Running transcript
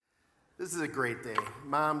This is a great day.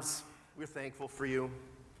 Moms, we're thankful for you.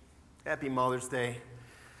 Happy Mother's Day.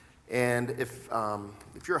 And if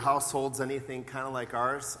your household's anything kind of like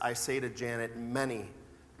ours, I say to Janet many,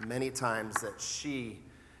 many times that she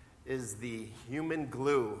is the human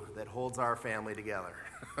glue that holds our family together.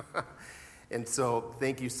 And so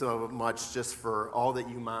thank you so much just for all that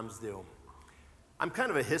you moms do. I'm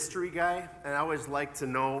kind of a history guy, and I always like to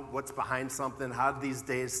know what's behind something. How did these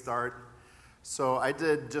days start? So I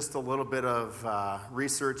did just a little bit of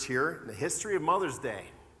research here, the history of Mother's Day.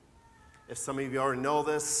 If some of you already know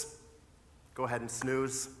this, go ahead and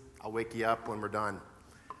snooze. I'll wake you up when we're done.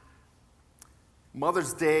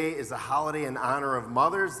 Mother's Day is a holiday in honor of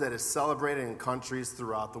mothers that is celebrated in countries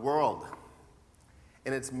throughout the world.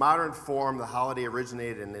 In its modern form, the holiday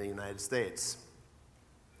originated in the United States.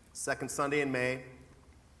 Second Sunday in May.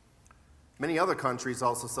 Many other countries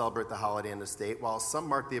also celebrate the holiday in the state, while some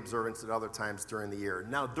mark the observance at other times during the year.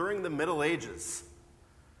 Now, during the Middle Ages,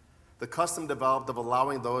 the custom developed of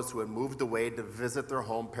allowing those who had moved away to visit their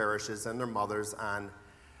home parishes and their mothers on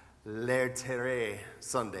Laetare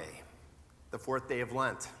Sunday, the fourth day of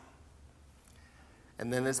Lent.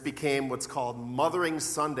 And then this became what's called Mothering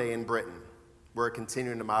Sunday in Britain, where it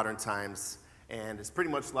continued into modern times, and it's pretty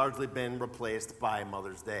much largely been replaced by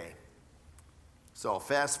Mother's Day. So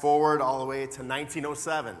fast forward all the way to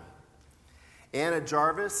 1907. Anna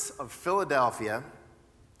Jarvis of Philadelphia,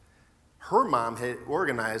 her mom had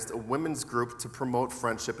organized a women's group to promote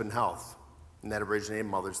friendship and health, and that originated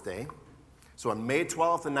Mother's Day. So on May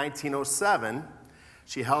 12th of 1907,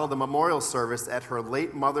 she held a memorial service at her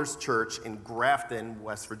late mother's church in Grafton,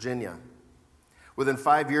 West Virginia. Within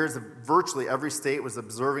 5 years, virtually every state was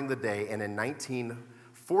observing the day, and in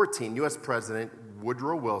 1914, U.S. President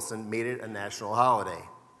Woodrow Wilson made it a national holiday.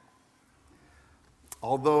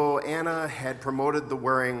 Although Anna had promoted the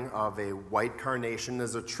wearing of a white carnation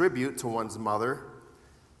as a tribute to one's mother,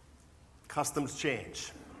 customs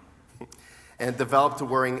change and developed to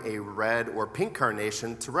wearing a red or pink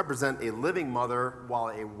carnation to represent a living mother, while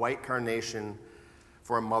a white carnation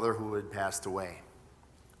for a mother who had passed away.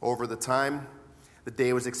 Over the time, the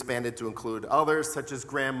day was expanded to include others, such as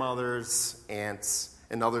grandmothers, aunts,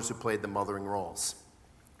 and others who played the mothering roles.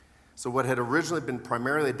 So what had originally been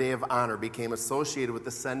primarily a day of honor became associated with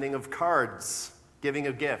the sending of cards, giving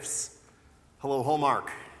of gifts. Hello,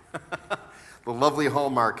 Hallmark. The lovely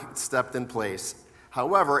Hallmark stepped in place.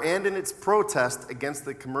 However, and in its protest against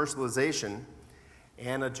the commercialization,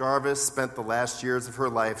 Anna Jarvis spent the last years of her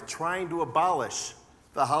life trying to abolish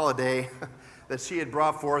the holiday that she had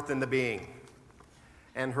brought forth into being.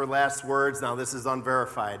 And her last words, now this is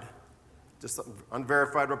unverified, just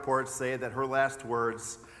unverified reports say that her last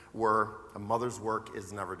words were, "A mother's work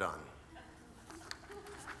is never done."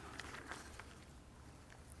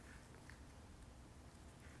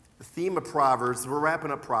 The theme of Proverbs, we're wrapping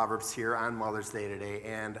up Proverbs here on Mother's Day today,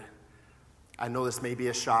 and I know this may be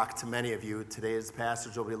a shock to many of you. Today's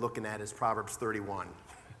passage we'll be looking at is Proverbs 31.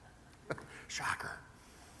 Shocker.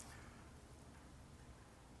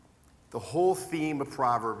 The whole theme of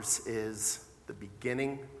Proverbs is the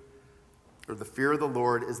beginning, or the fear of the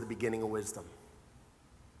Lord is the beginning of wisdom.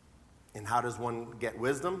 And how does one get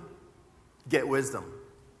wisdom? Get wisdom.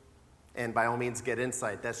 And by all means, get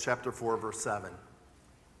insight. That's chapter 4, verse 7.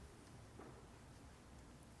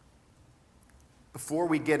 Before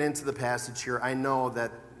we get into the passage here, I know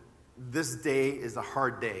that this day is a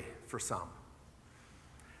hard day for some.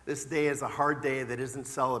 This day is a hard day that isn't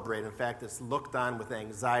celebrated. In fact, it's looked on with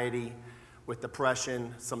anxiety, with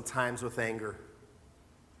depression, sometimes with anger.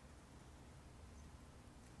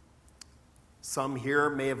 Some here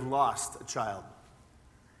may have lost a child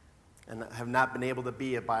and have not been able to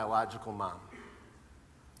be a biological mom.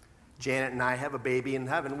 Janet and I have a baby in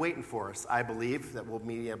heaven waiting for us. I believe that we'll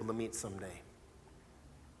be able to meet someday.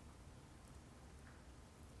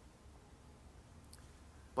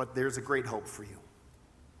 But there's a great hope for you.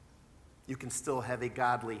 You can still have a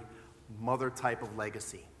godly mother type of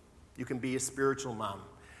legacy. You can be a spiritual mom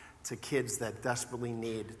to kids that desperately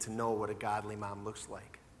need to know what a godly mom looks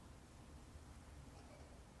like.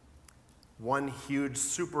 One huge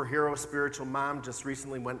superhero spiritual mom just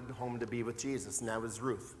recently went home to be with Jesus, and that was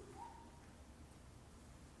Ruth.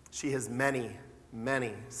 She has many,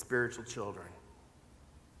 many spiritual children.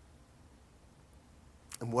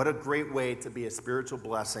 And what a great way to be a spiritual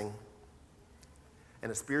blessing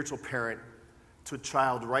and a spiritual parent to a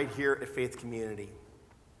child right here at Faith Community.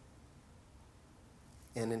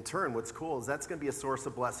 And in turn, what's cool is that's going to be a source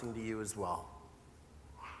of blessing to you as well.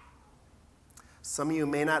 Some of you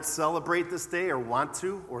may not celebrate this day or want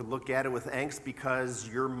to, or look at it with angst because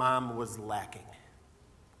your mom was lacking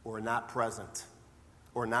or not present.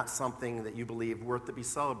 or not something that you believe worth to be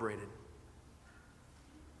celebrated.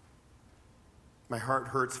 My heart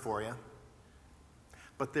hurts for you,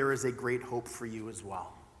 but there is a great hope for you as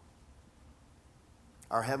well.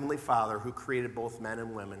 Our Heavenly Father, who created both men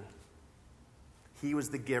and women, He was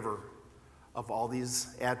the giver of all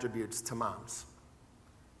these attributes to moms.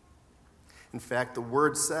 In fact, the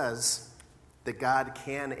Word says that God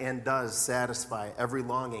can and does satisfy every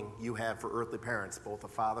longing you have for earthly parents, both a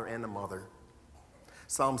father and a mother.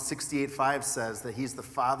 Psalm 68:5 says that He's the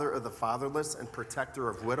father of the fatherless and protector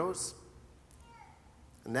of widows.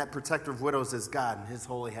 And that protector of widows is God in His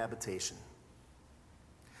holy habitation.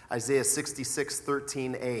 Isaiah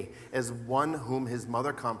 66:13a, as one whom his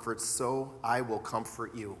mother comforts, so I will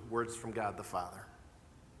comfort you. Words from God the Father.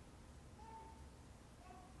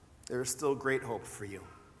 There is still great hope for you.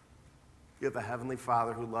 You have a Heavenly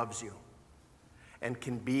Father who loves you and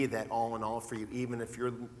can be that all in all for you, even if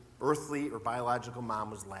your earthly or biological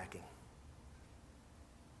mom was lacking.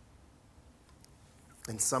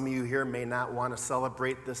 And some of you here may not want to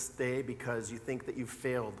celebrate this day because you think that you've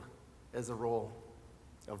failed as a role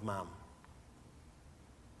of mom.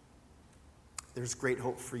 There's great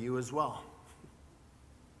hope for you as well.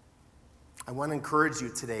 I want to encourage you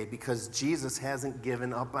today because Jesus hasn't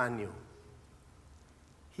given up on you.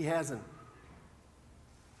 He hasn't.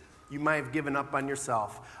 You might have given up on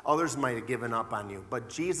yourself. Others might have given up on you, but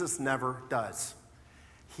Jesus never does.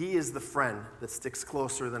 He is the friend that sticks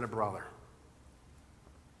closer than a brother.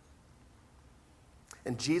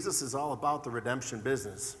 And Jesus is all about the redemption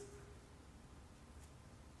business.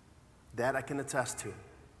 That I can attest to.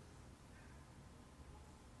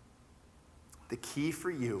 The key for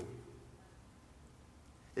you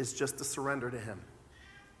is just to surrender to Him.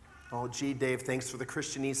 Oh, gee, Dave, thanks for the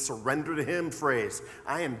Christianese surrender to Him phrase.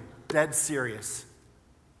 I am dead serious.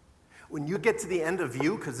 When you get to the end of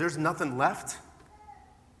you, because there's nothing left,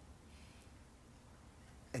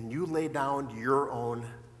 and you lay down your own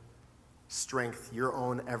strength, your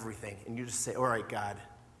own everything, and you just say, all right, God,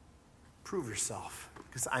 prove yourself,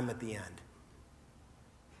 because I'm at the end.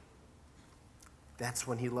 That's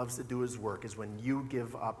when He loves to do His work, is when you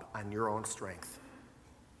give up on your own strength.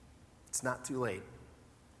 It's not too late.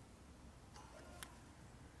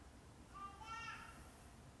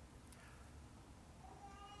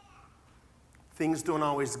 Things don't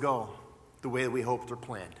always go the way that we hoped or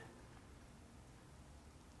planned.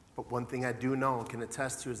 But one thing I do know and can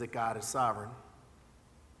attest to is that God is sovereign.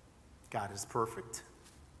 God is perfect.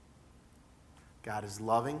 God is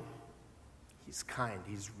loving. He's kind.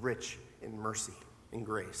 He's rich in mercy and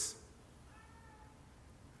grace.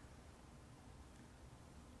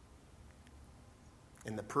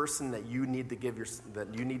 And the person that you need to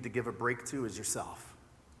give a break to is yourself.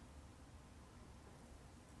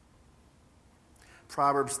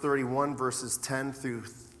 Proverbs 31, verses 10 through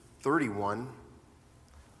 31.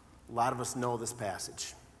 A lot of us know this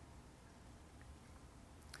passage.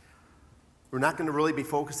 We're not going to really be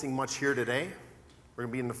focusing much here today. We're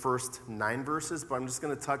going to be in the first 9 verses, but I'm just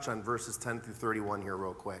going to touch on verses 10 through 31 here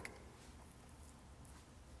real quick.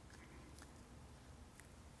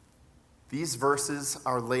 These verses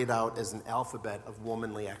are laid out as an alphabet of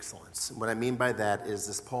womanly excellence. And what I mean by that is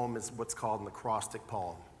this poem is what's called an acrostic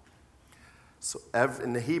poem. So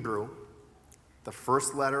in the Hebrew, the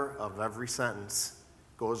first letter of every sentence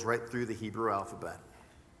goes right through the Hebrew alphabet.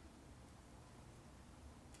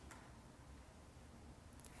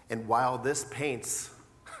 And while this paints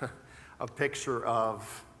a picture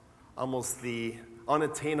of almost the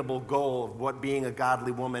unattainable goal of what being a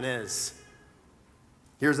godly woman is,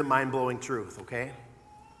 here's a mind-blowing truth, okay?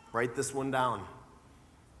 Write this one down.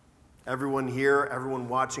 Everyone here, everyone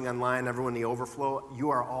watching online, everyone in the overflow,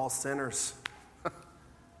 you are all sinners.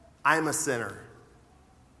 I'm a sinner.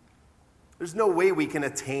 There's no way we can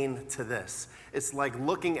attain to this. It's like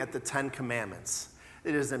looking at the 10 Commandments.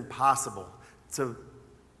 It is impossible to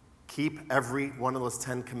keep every one of those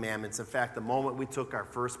 10 Commandments. In fact, the moment we took our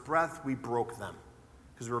first breath, we broke them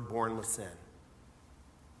because we were born with sin.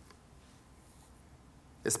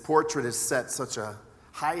 This portrait has set such a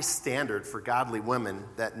high standard for godly women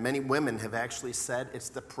that many women have actually said it's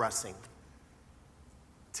depressing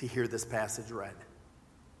to hear this passage read.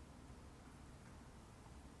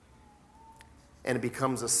 And it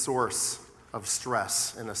becomes a source of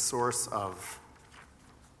stress and a source of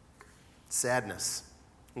sadness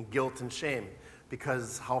and guilt and shame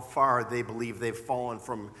because how far they believe they've fallen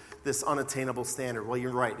from this unattainable standard. Well,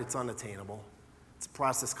 you're right, it's unattainable. It's a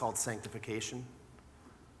process called sanctification.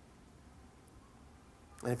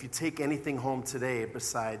 And if you take anything home today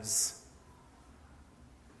besides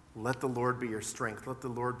let the Lord be your strength, let the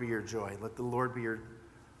Lord be your joy, let the Lord be your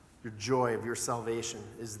Your joy of your salvation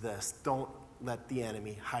is this: don't let the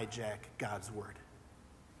enemy hijack God's word.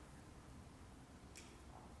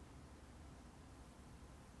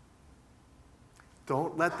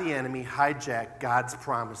 Don't let the enemy hijack God's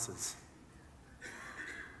promises.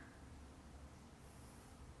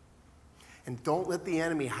 And don't let the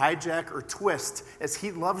enemy hijack or twist, as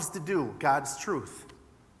he loves to do, God's truth.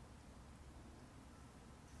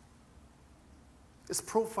 This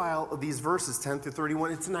profile of these verses, 10 through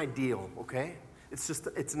 31, it's an ideal, okay?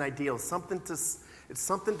 It's an ideal. It's something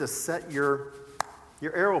to set your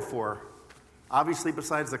arrow for. Obviously,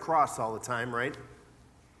 besides the cross all the time, right?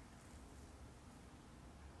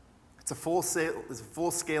 It's a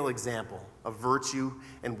full-scale example of virtue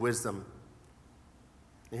and wisdom.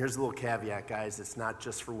 And here's a little caveat, guys. It's not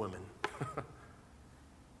just for women.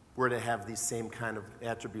 We're to have these same kind of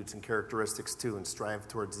attributes and characteristics too, and strive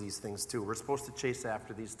towards these things too. We're supposed to chase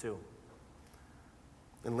after these too.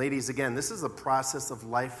 And ladies, again, this is a process of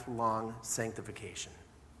lifelong sanctification.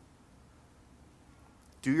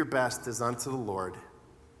 Do your best as unto the Lord,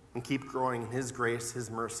 and keep growing in His grace,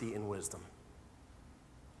 His mercy, and wisdom.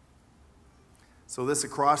 So this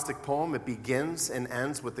acrostic poem, it begins and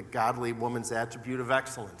ends with the godly woman's attribute of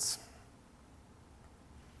excellence.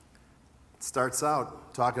 It starts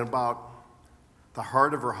out talking about the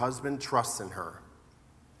heart of her husband trusts in her.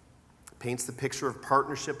 It paints the picture of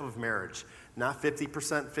partnership of marriage. Not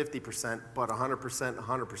 50%, 50%, but 100%,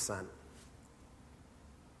 100%.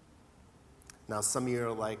 Now some of you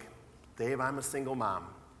are like, Dave, I'm a single mom.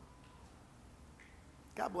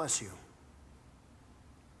 God bless you.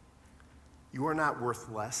 You are not worth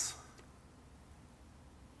less.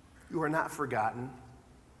 You are not forgotten.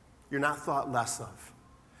 You're not thought less of.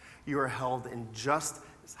 You are held in just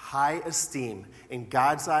as high esteem in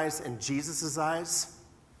God's eyes and Jesus' eyes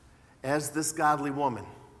as this godly woman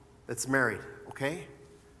that's married, okay?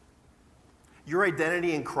 Your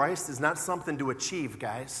identity in Christ is not something to achieve,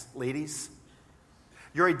 guys, ladies.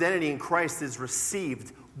 Your identity in Christ is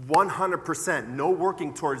received 100%, no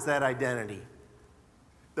working towards that identity.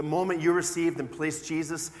 The moment you received and placed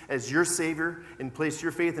Jesus as your Savior and placed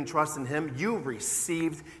your faith and trust in Him, you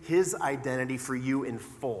received His identity for you in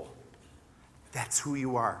full. That's who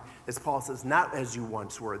you are. As Paul says, not as you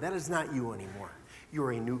once were. That is not you anymore. You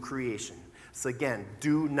are a new creation. So again,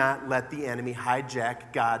 do not let the enemy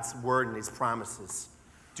hijack God's word and His promises.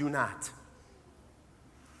 Do not.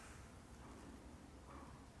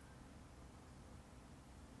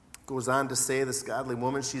 Goes on to say, this godly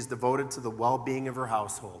woman, she's devoted to the well-being of her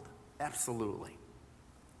household. Absolutely.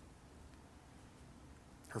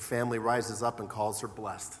 Her family rises up and calls her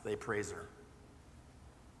blessed. They praise her.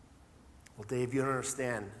 Well, Dave, you don't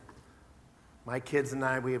understand. My kids and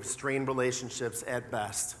I, we have strained relationships at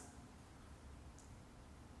best.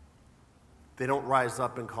 They don't rise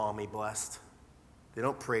up and call me blessed. They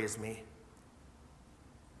don't praise me.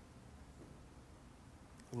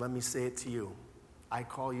 Let me say it to you. I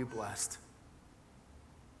call you blessed.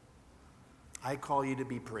 I call you to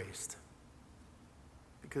be praised.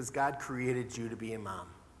 Because God created you to be a mom.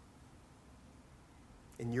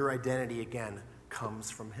 And your identity, again, comes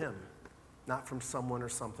from Him, not from someone or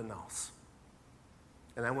something else.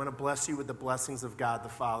 And I want to bless you with the blessings of God the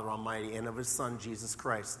Father Almighty and of His Son, Jesus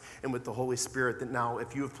Christ, and with the Holy Spirit, that now,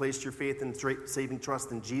 if you have placed your faith and saving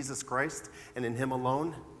trust in Jesus Christ and in Him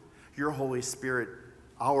alone, your Holy Spirit,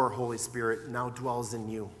 our Holy Spirit, now dwells in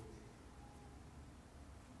you.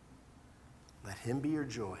 Let Him be your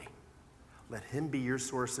joy. Let Him be your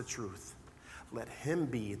source of truth. Let Him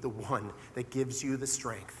be the one that gives you the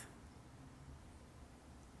strength.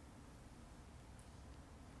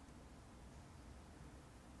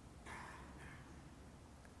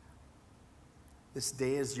 This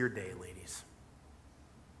day is your day, ladies.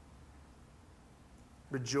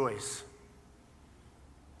 Rejoice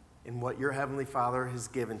in what your Heavenly Father has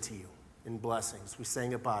given to you in blessings. We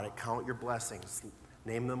sang about it. Count your blessings.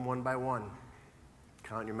 Name them one by one.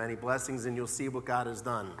 Count your many blessings and you'll see what God has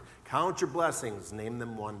done. Count your blessings. Name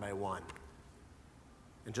them one by one.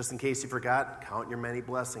 And just in case you forgot, count your many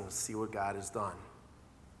blessings. See what God has done.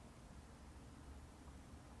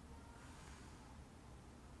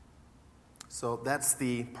 So that's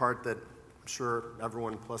the part that I'm sure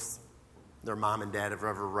everyone plus their mom and dad have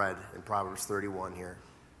ever read in Proverbs 31 here.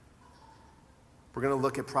 We're going to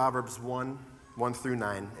look at Proverbs 1 through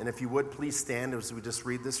 9. And if you would, please stand as we just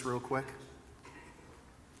read this real quick.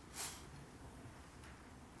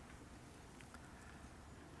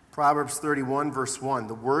 Proverbs 31, verse 1,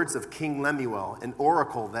 the words of King Lemuel, an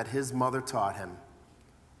oracle that his mother taught him.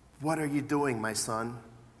 What are you doing, my son?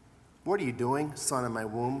 What are you doing, son of my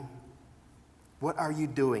womb? What are you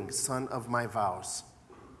doing, son of my vows?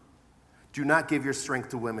 Do not give your strength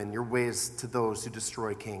to women, your ways to those who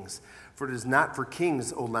destroy kings. For it is not for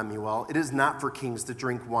kings, O Lemuel, it is not for kings to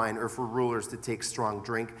drink wine or for rulers to take strong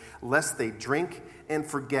drink, lest they drink and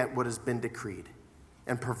forget what has been decreed,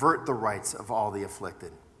 and pervert the rights of all the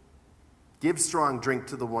afflicted. Give strong drink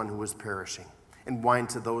to the one who is perishing, and wine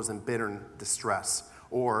to those in bitter distress.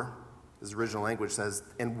 Or, as the original language says,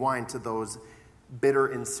 and wine to those bitter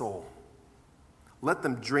in soul. Let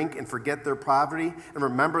them drink and forget their poverty, and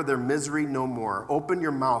remember their misery no more. Open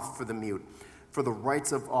your mouth for the mute, for the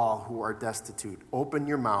rights of all who are destitute. Open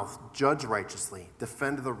your mouth, judge righteously,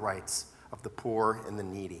 defend the rights of the poor and the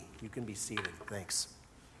needy. You can be seated. Thanks.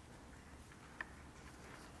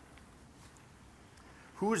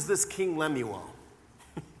 Who is this King Lemuel?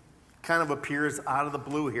 Kind of appears out of the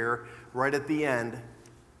blue here, right at the end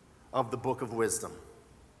of the Book of Wisdom.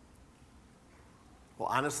 Well,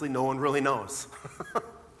 honestly, no one really knows. In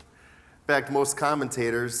fact, most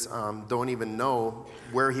commentators don't even know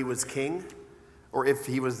where he was king or if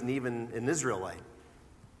he was even an Israelite.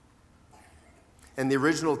 And the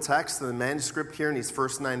original text in the manuscript here in these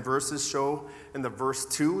first 9 verses show in the verse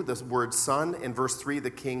 2 the word son, and verse 3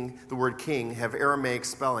 the word king have Aramaic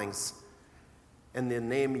spellings. And the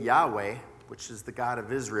name Yahweh, which is the God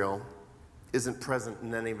of Israel, isn't present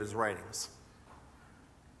in any of his writings.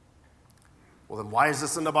 Well, then why is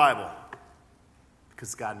this in the Bible?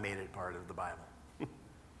 Because God made it part of the Bible.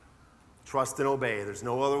 Trust and obey. There's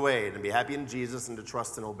no other way to be happy in Jesus and to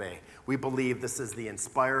trust and obey. We believe this is the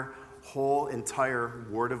inspired, whole, entire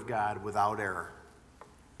Word of God without error.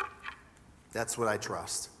 That's what I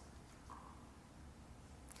trust.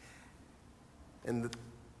 And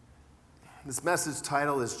this message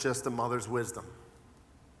title is just a mother's wisdom.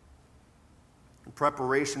 In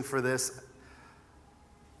preparation for this,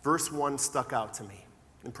 verse 1 stuck out to me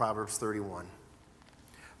in Proverbs 31.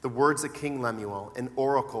 The words of King Lemuel, an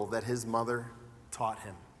oracle that his mother taught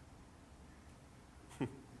him.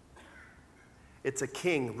 It's a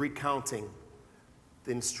king recounting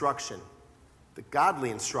the instruction, the godly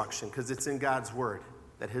instruction, because it's in God's word,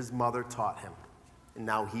 that his mother taught him. And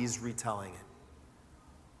now he's retelling it.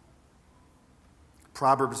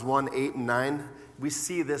 Proverbs 1, 8, and 9, we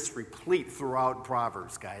see this replete throughout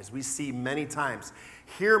Proverbs, guys. We see many times,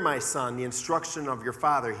 hear, my son, the instruction of your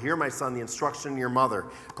father. Hear, my son, the instruction of your mother.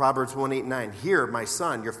 Proverbs 1, 8, 9, hear, my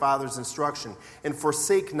son, your father's instruction, and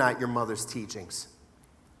forsake not your mother's teachings.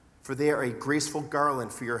 For they are a graceful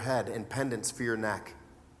garland for your head and pendants for your neck.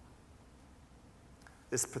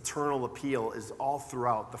 This paternal appeal is all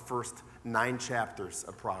throughout the first 9 chapters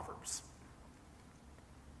of Proverbs.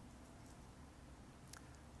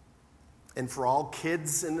 And for all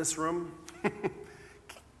kids in this room,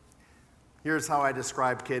 here's how I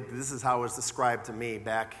describe kid. This is how it was described to me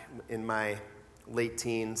back in my late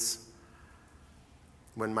teens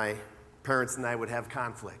when my parents and I would have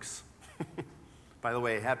conflicts. By the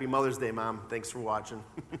way, happy Mother's Day, Mom. Thanks for watching.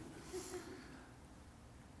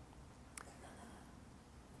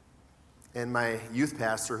 And my youth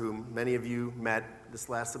pastor, whom many of you met this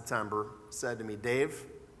last September, said to me, Dave,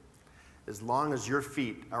 as long as your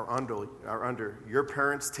feet are under your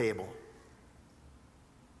parents' table,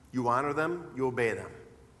 you honor them, you obey them.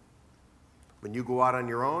 When you go out on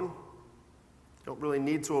your own, you don't really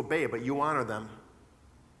need to obey, but you honor them.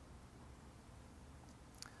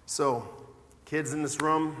 So, kids in this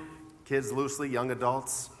room, kids loosely, young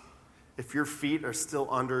adults, if your feet are still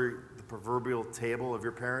under the proverbial table of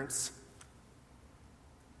your parents,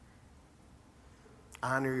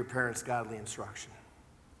 honor your parents' godly instruction.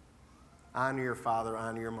 Honor your father,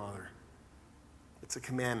 honor your mother. It's a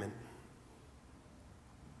commandment.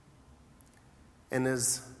 And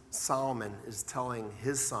as Solomon is telling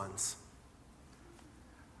his sons,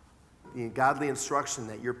 the godly instruction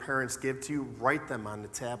that your parents give to you, write them on the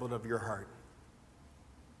tablet of your heart.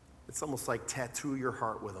 It's almost like tattoo your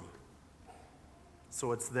heart with them.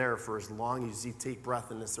 So it's there for as long as you take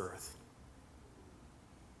breath in this earth.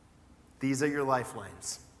 These are your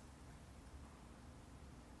lifelines.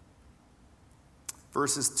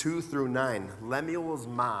 Verses 2 through 9, Lemuel's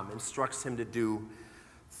mom instructs him to do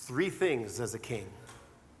 3 things as a king.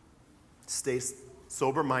 Stay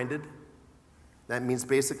sober-minded. That means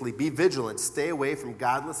basically be vigilant. Stay away from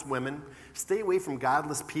godless women. Stay away from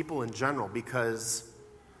godless people in general, because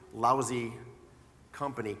lousy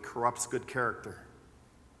company corrupts good character.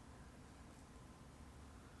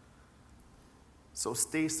 So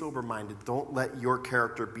stay sober-minded. Don't let your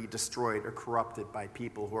character be destroyed or corrupted by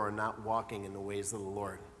people who are not walking in the ways of the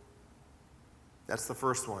Lord. That's the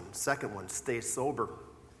first one. Second one, stay sober.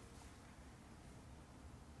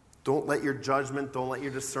 Don't let your judgment, don't let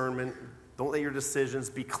your discernment, don't let your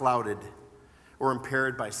decisions be clouded or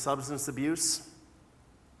impaired by substance abuse,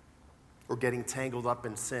 or getting tangled up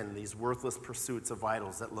in sin, these worthless pursuits of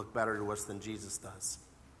idols that look better to us than Jesus does.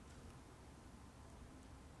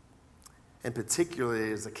 And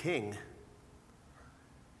particularly as a king,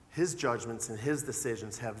 his judgments and his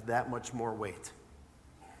decisions have that much more weight.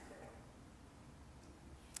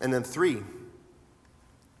 And then 3,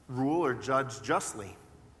 rule or judge justly.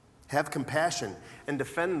 Have compassion and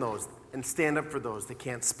defend those and stand up for those that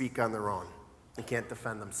can't speak on their own and can't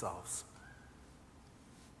defend themselves.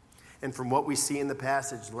 And from what we see in the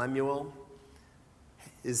passage, Lemuel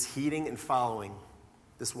is heeding and following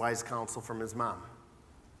this wise counsel from his mom.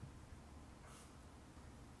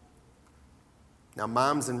 Now,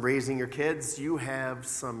 moms, in raising your kids, you have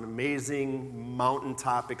some amazing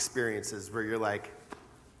mountaintop experiences where you're like,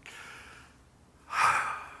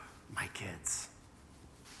 my kids.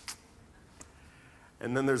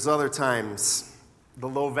 And then there's other times, the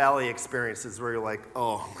low valley experiences where you're like,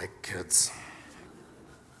 oh, my kids.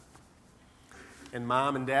 And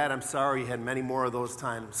mom and dad, I'm sorry you had many more of those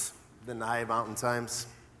times than high mountain times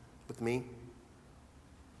with me.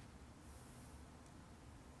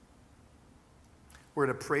 We're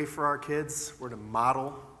to pray for our kids. We're to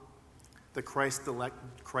model the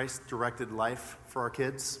Christ-directed life for our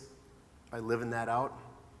kids by living that out.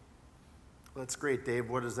 Well, that's great, Dave.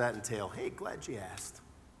 What does that entail? Hey, glad you asked.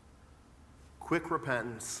 Quick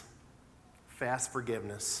repentance, fast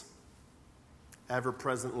forgiveness,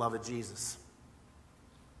 ever-present love of Jesus.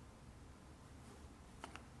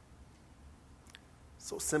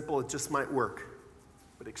 So simple, it just might work,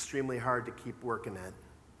 but extremely hard to keep working at.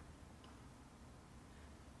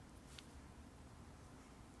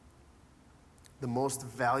 The most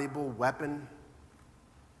valuable weapon,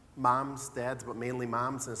 moms, dads, but mainly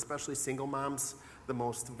moms, and especially single moms, the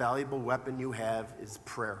most valuable weapon you have is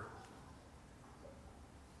prayer.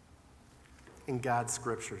 In God's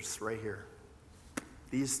scriptures, right here.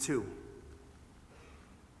 These 2.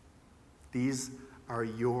 These are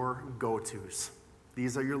your go-tos.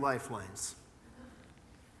 These are your lifelines.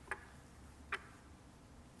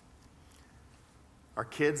 Our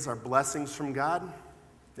kids are blessings from God.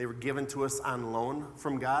 They were given to us on loan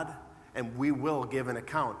from God, and we will give an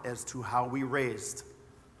account as to how we raised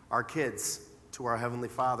our kids to our Heavenly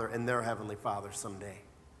Father and their Heavenly Father someday.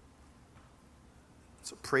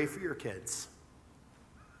 So pray for your kids.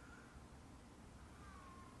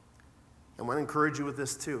 I want to encourage you with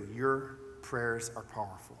this too. Your prayers are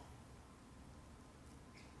powerful.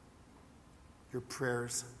 Your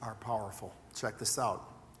prayers are powerful. Check this out.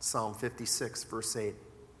 Psalm 56, verse 8.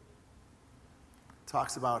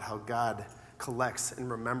 Talks about how God collects and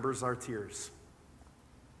remembers our tears.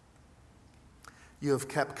 You have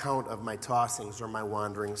kept count of my tossings or my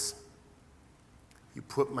wanderings. You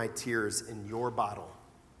put my tears in your bottle.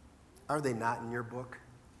 Are they not in your book?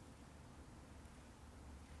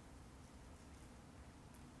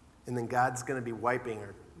 And then God's going to be wiping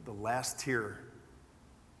the last tear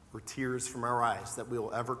or tears from our eyes that we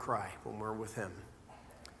will ever cry when we're with him.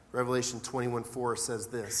 Revelation 21:4 says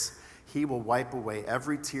this, he will wipe away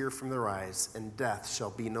every tear from their eyes, and death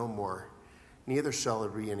shall be no more. Neither shall there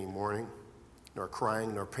be any mourning, nor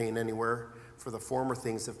crying, nor pain anywhere, for the former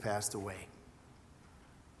things have passed away.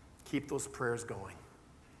 Keep those prayers going.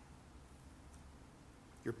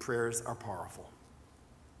 Your prayers are powerful.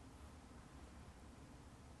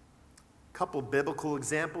 A couple biblical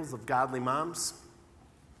examples of godly moms.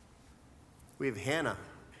 We have Hannah,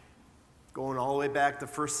 going all the way back to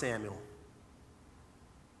 1 Samuel.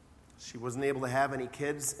 She wasn't able to have any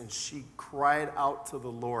kids, and she cried out to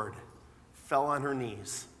the Lord, fell on her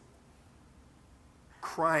knees,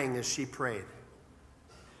 crying as she prayed.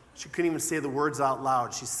 She couldn't even say the words out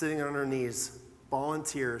loud. She's sitting on her knees, bawling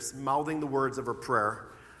tears, mouthing the words of her prayer.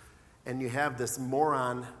 And you have this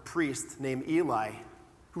moron priest named Eli,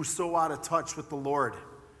 who's so out of touch with the Lord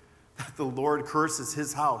that the Lord curses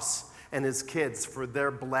his house and his kids for their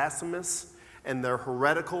blasphemous and their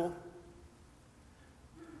heretical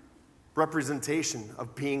representation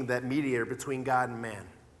of being that mediator between God and man.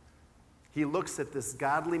 He looks at this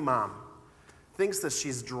godly mom, thinks that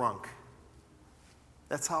she's drunk.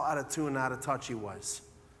 That's how out of tune, out of touch he was.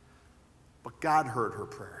 But God heard her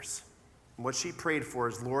prayers. And what she prayed for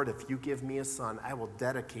is, Lord, if you give me a son, I will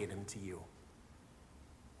dedicate him to you.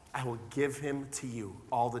 I will give him to you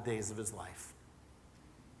all the days of his life.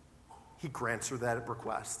 He grants her that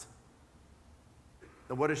request.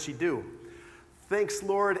 Now what does she do? Thanks,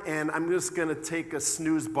 Lord, and I'm just going to take a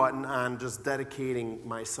snooze button on just dedicating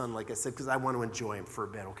my son, like I said, because I want to enjoy him for a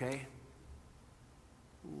bit, okay?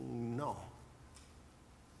 No.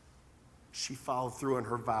 She followed through on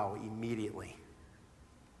her vow immediately.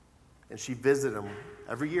 And she visited him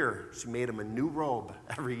every year. She made him a new robe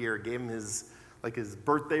every year, gave him his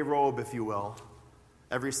birthday robe, if you will,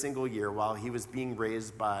 every single year while he was being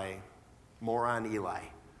raised by moron Eli.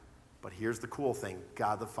 But here's the cool thing.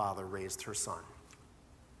 God the Father raised her son.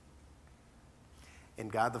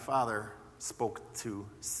 And God the Father spoke to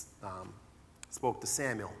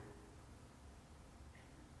Samuel.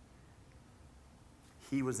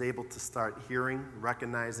 He was able to start hearing,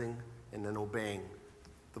 recognizing, and then obeying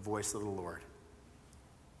the voice of the Lord.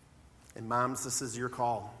 And moms, this is your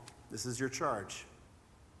call. This is your charge,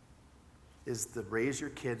 is to raise your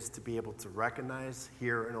kids to be able to recognize,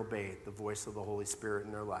 hear, and obey the voice of the Holy Spirit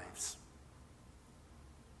in their lives.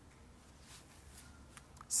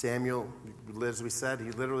 Samuel, as we said,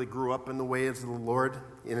 he literally grew up in the ways of the Lord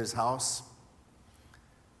in his house.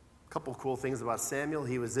 A couple cool things about Samuel.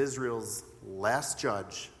 He was Israel's last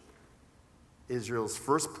judge, Israel's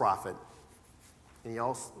first prophet, and he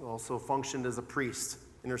also functioned as a priest,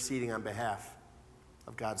 interceding on behalf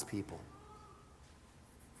of God's people.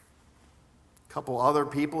 A couple other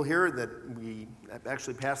people here that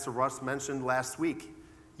actually Pastor Russ mentioned last week.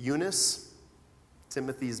 Eunice,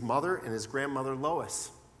 Timothy's mother, and his grandmother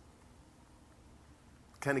Lois.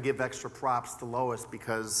 Kind of give extra props to Lois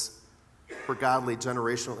because her godly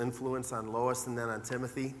generational influence on Lois and then on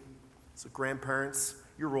Timothy. So grandparents,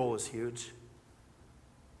 your role is huge.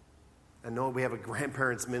 I know we have a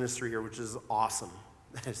grandparents ministry here, which is awesome.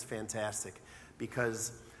 That is fantastic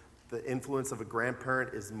because the influence of a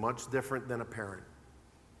grandparent is much different than a parent.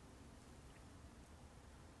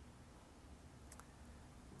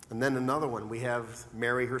 And then another one, we have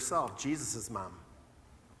Mary herself, Jesus' mom.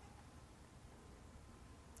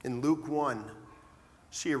 In Luke 1,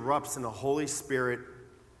 she erupts in a Holy Spirit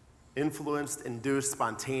influenced, induced,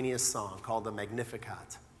 spontaneous song called the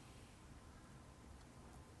Magnificat,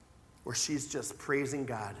 where she's just praising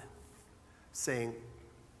God, saying,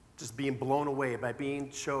 just being blown away by being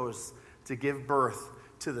chose to give birth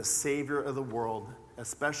to the Savior of the world,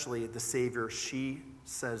 especially the Savior she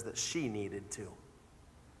says that she needed to.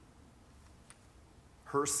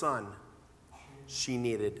 Her son, she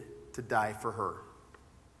needed to die for her.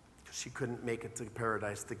 She couldn't make it to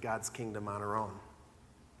paradise, to God's kingdom on her own.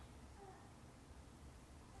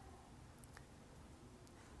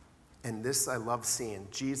 And this I love seeing.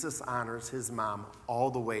 Jesus honors his mom all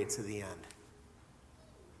the way to the end.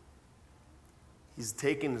 He's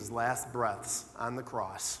taking his last breaths on the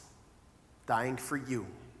cross, dying for you,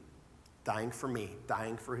 dying for me,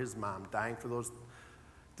 dying for his mom, dying for those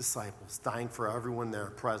disciples, dying for everyone there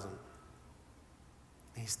present.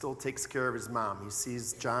 He still takes care of his mom. He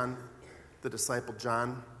sees John, the disciple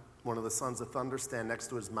John, one of the sons of thunder, stand next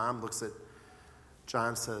to his mom, looks at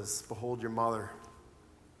John, says, "Behold your mother."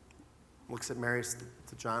 Looks at Mary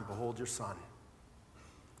to John, "Behold your son."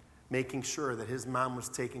 Making sure that his mom was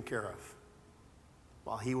taken care of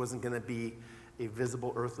while he wasn't going to be a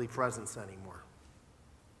visible earthly presence anymore.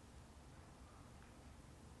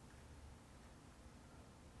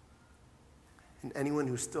 And anyone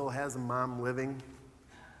who still has a mom living,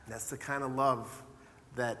 that's the kind of love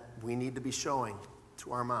that we need to be showing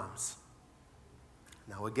to our moms.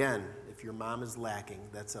 Now again, if your mom is lacking,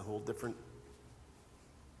 that's a whole different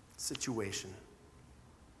situation.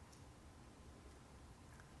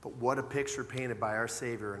 But what a picture painted by our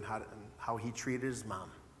Savior and how he treated his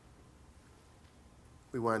mom.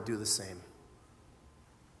 We want to do the same.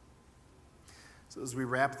 So as we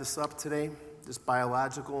wrap this up today, just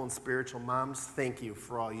biological and spiritual moms, thank you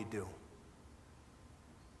for all you do.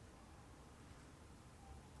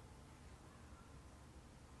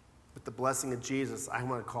 With the blessing of Jesus, I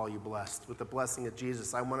want to call you blessed. With the blessing of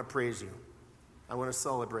Jesus, I want to praise you. I want to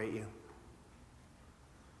celebrate you.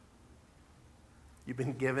 You've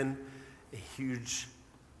been given a huge,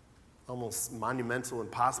 almost monumental,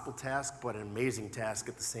 impossible task, but an amazing task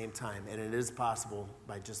at the same time. And it is possible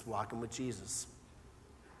by just walking with Jesus.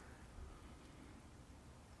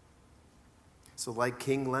 So like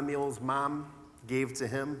King Lemuel's mom gave to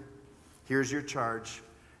him, here's your charge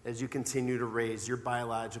as you continue to raise your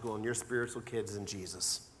biological and your spiritual kids in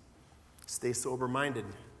Jesus. Stay sober-minded.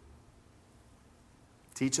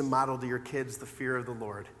 Teach and model to your kids the fear of the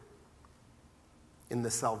Lord in the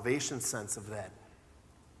salvation sense of that,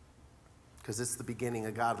 because it's the beginning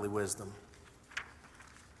of godly wisdom.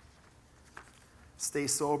 Stay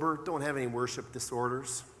sober. Don't have any worship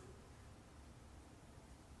disorders.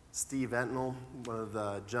 Steve Entnell, one of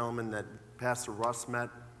the gentlemen that Pastor Russ met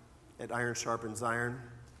at Iron Sharpens Iron,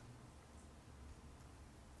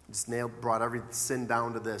 just brought every sin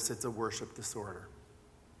down to this. It's a worship disorder.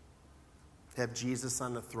 Have Jesus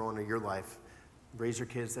on the throne of your life. Raise your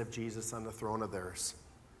kids to have Jesus on the throne of theirs.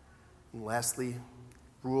 And lastly,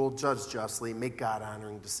 rule, judge justly, make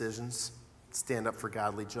God-honoring decisions, stand up for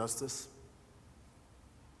godly justice.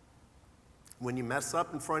 When you mess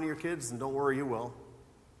up in front of your kids, and don't worry, you will,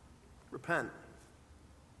 repent.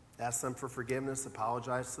 Ask them for forgiveness,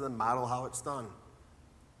 apologize to them, model how it's done.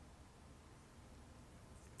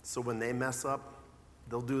 So when they mess up,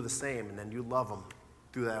 they'll do the same, and then you love them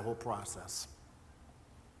through that whole process.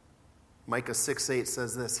 Micah 6:8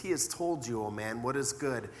 says this, "He has told you, O man, what is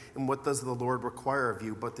good, and what does the Lord require of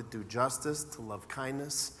you, but to do justice, to love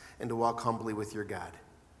kindness, and to walk humbly with your God."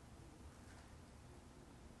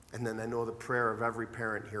 And then I know the prayer of every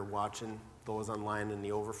parent here watching, those online in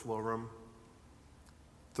the overflow room.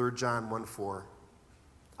 3 John 1:4,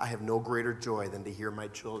 "I have no greater joy than to hear my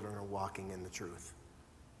children are walking in the truth."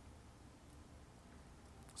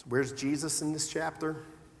 So where's Jesus in this chapter?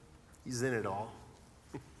 He's in it all.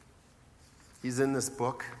 He's in this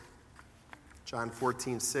book. John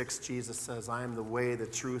 14:6, Jesus says, "I am the way, the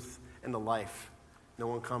truth, and the life. No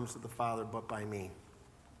one comes to the Father but by me."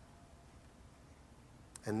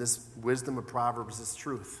 And this wisdom of Proverbs is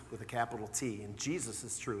truth with a capital T, and Jesus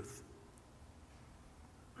is truth.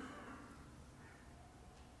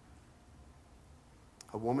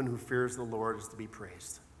 A woman who fears the Lord is to be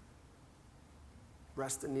praised.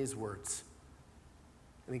 Rest in these words.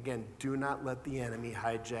 And again, do not let the enemy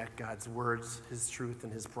hijack God's words, his truth,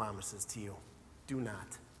 and his promises to you. Do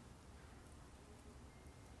not.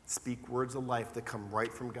 Speak words of life that come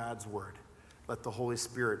right from God's word. Let the Holy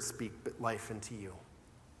Spirit speak life into you.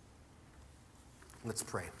 Let's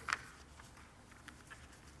pray.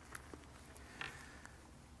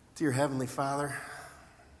 Dear Heavenly Father,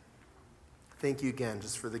 thank you again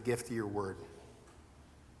just for the gift of your word.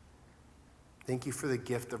 Thank you for the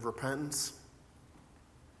gift of repentance.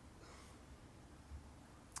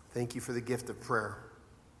 Thank you for the gift of prayer.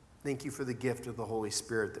 Thank you for the gift of the Holy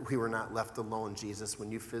Spirit, that we were not left alone, Jesus,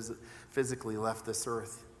 when you physically left this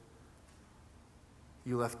earth.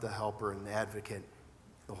 You left the helper and the advocate,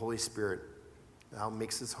 the Holy Spirit, now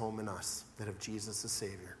makes his home in us, that of Jesus as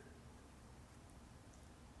Savior.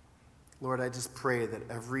 Lord, I just pray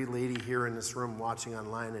that every lady here in this room watching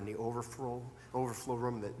online in the overflow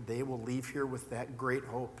room, that they will leave here with that great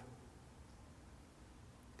hope.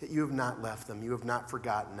 That you have not left them. You have not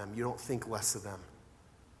forgotten them. You don't think less of them.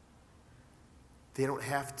 They don't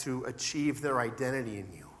have to achieve their identity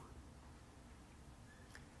in you.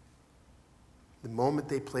 The moment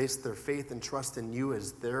they place their faith and trust in you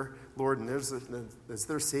as their Lord and as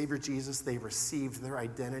their Savior, Jesus, they received their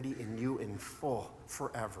identity in you in full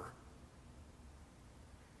forever.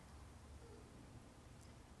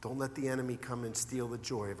 Don't let the enemy come and steal the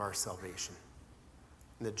joy of our salvation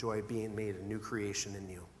and the joy of being made a new creation in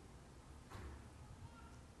you.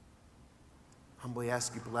 Humbly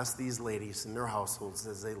ask you, bless these ladies and their households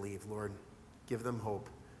as they leave, Lord. Give them hope.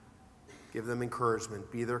 Give them encouragement.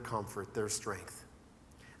 Be their comfort, their strength.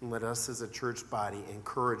 And let us as a church body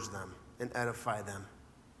encourage them and edify them.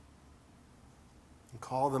 And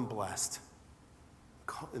call them blessed.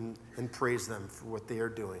 And praise them for what they are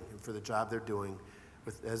doing and for the job they're doing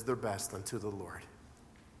as their best unto the Lord.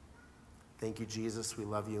 Thank you, Jesus. We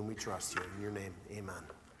love you and we trust you. In your name, amen.